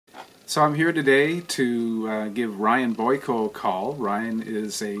So I'm here today to give Ryan Boyko a call. Ryan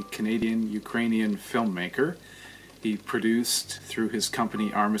is a Canadian-Ukrainian filmmaker. He produced, through his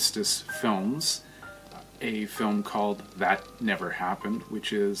company Armistice Films, a film called That Never Happened,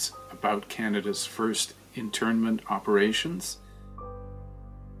 which is about Canada's first internment operations.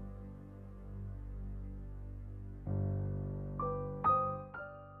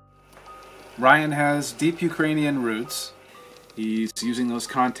 Ryan has deep Ukrainian roots. He's using those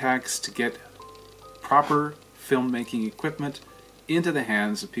contacts to get proper filmmaking equipment into the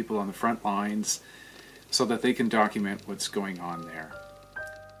hands of people on the front lines so that they can document what's going on there.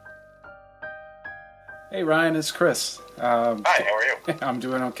 Hey Ryan, it's Chris. Hi, how are you? I'm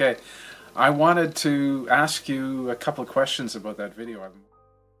doing okay. I wanted to ask you a couple of questions about that video.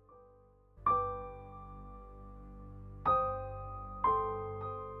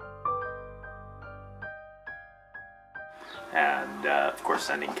 And of course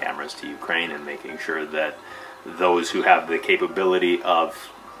sending cameras to Ukraine and making sure that those who have the capability of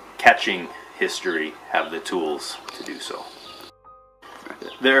catching history have the tools to do so.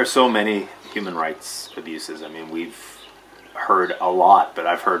 There are so many human rights abuses. I mean, we've heard a lot, but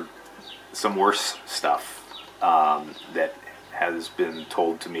I've heard some worse stuff that has been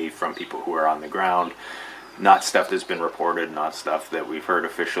told to me from people who are on the ground. Not stuff that's been reported, not stuff that we've heard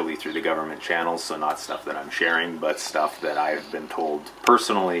officially through the government channels, so not stuff that I'm sharing, but stuff that I've been told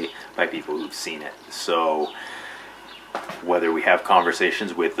personally by people who've seen it. So whether we have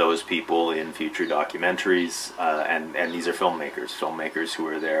conversations with those people in future documentaries, and these are filmmakers who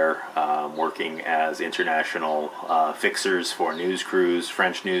are there working as international fixers for news crews,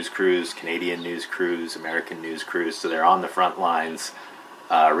 French news crews, Canadian news crews, American news crews, so they're on the front lines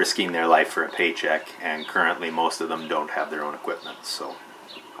risking their life for a paycheck, and currently most of them don't have their own equipment. So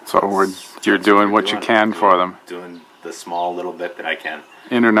you're doing what you can for them. Doing the small little bit that I can.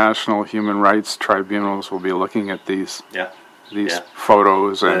 International human rights tribunals will be looking at these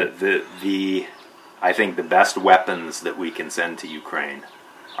photos. And I think the best weapons that we can send to Ukraine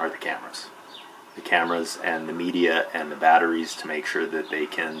are the cameras. The cameras and the media and the batteries to make sure that they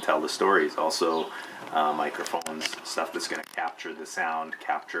can tell the stories. Also microphones, stuff that's going to capture the sound,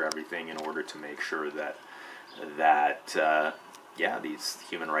 capture everything in order to make sure that these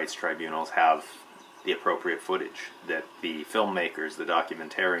human rights tribunals have the appropriate footage, that the filmmakers, the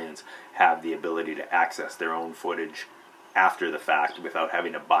documentarians, have the ability to access their own footage after the fact without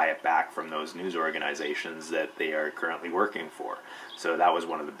having to buy it back from those news organizations that they are currently working for. So that was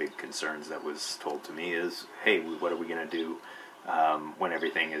one of the big concerns that was told to me is, hey, what are we going to do when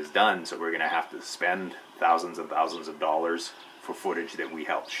everything is done? So we're going to have to spend thousands and thousands of dollars for footage that we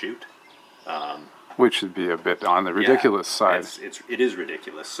helped shoot. Which would be a bit on the ridiculous side. It is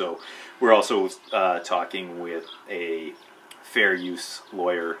ridiculous. So we're also talking with a fair use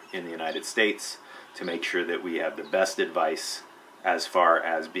lawyer in the United States to make sure that we have the best advice as far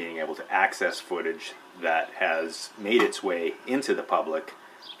as being able to access footage that has made its way into the public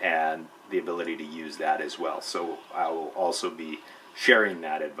and the ability to use that as well. So I will also be sharing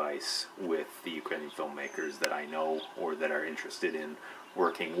that advice with the Ukrainian filmmakers that I know or that are interested in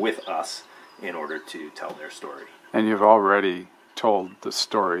working with us in order to tell their story. And you've already told the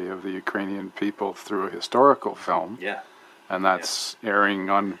story of the Ukrainian people through a historical film. Yeah. And that's airing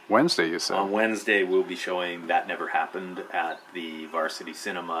on Wednesday, you said. On Wednesday, we'll be showing That Never Happened at the Varsity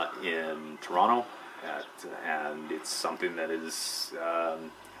Cinema in Toronto. And it's something that is,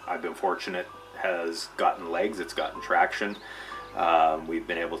 I've been fortunate, has gotten legs, it's gotten traction. We've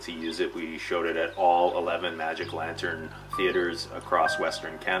been able to use it. We showed it at all 11 Magic Lantern theaters across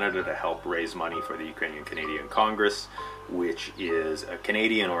Western Canada to help raise money for the Ukrainian Canadian Congress, which is a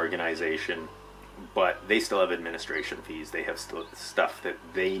Canadian organization, but they still have administration fees. They have still stuff that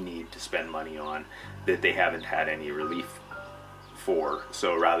they need to spend money on that they haven't had any relief for.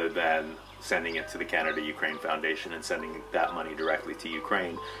 So rather than sending it to the Canada-Ukraine Foundation and sending that money directly to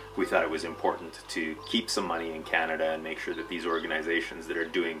Ukraine, we thought it was important to keep some money in Canada and make sure that these organizations that are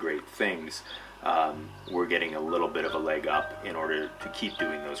doing great things we're getting a little bit of a leg up in order to keep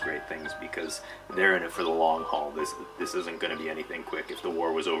doing those great things, because they're in it for the long haul. This isn't going to be anything quick. If the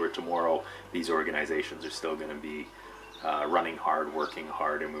war was over tomorrow, these organizations are still going to be running hard, working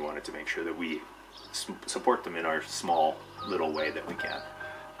hard, and we wanted to make sure that we support them in our small little way that we can.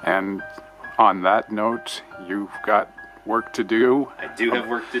 And on that note, you've got work to do. I do have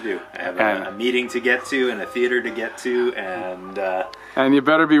work to do. I have a meeting to get to and a theater to get to, and you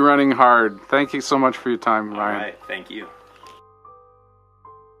better be running hard. Thank you so much for your time, Ryan. All right, thank you.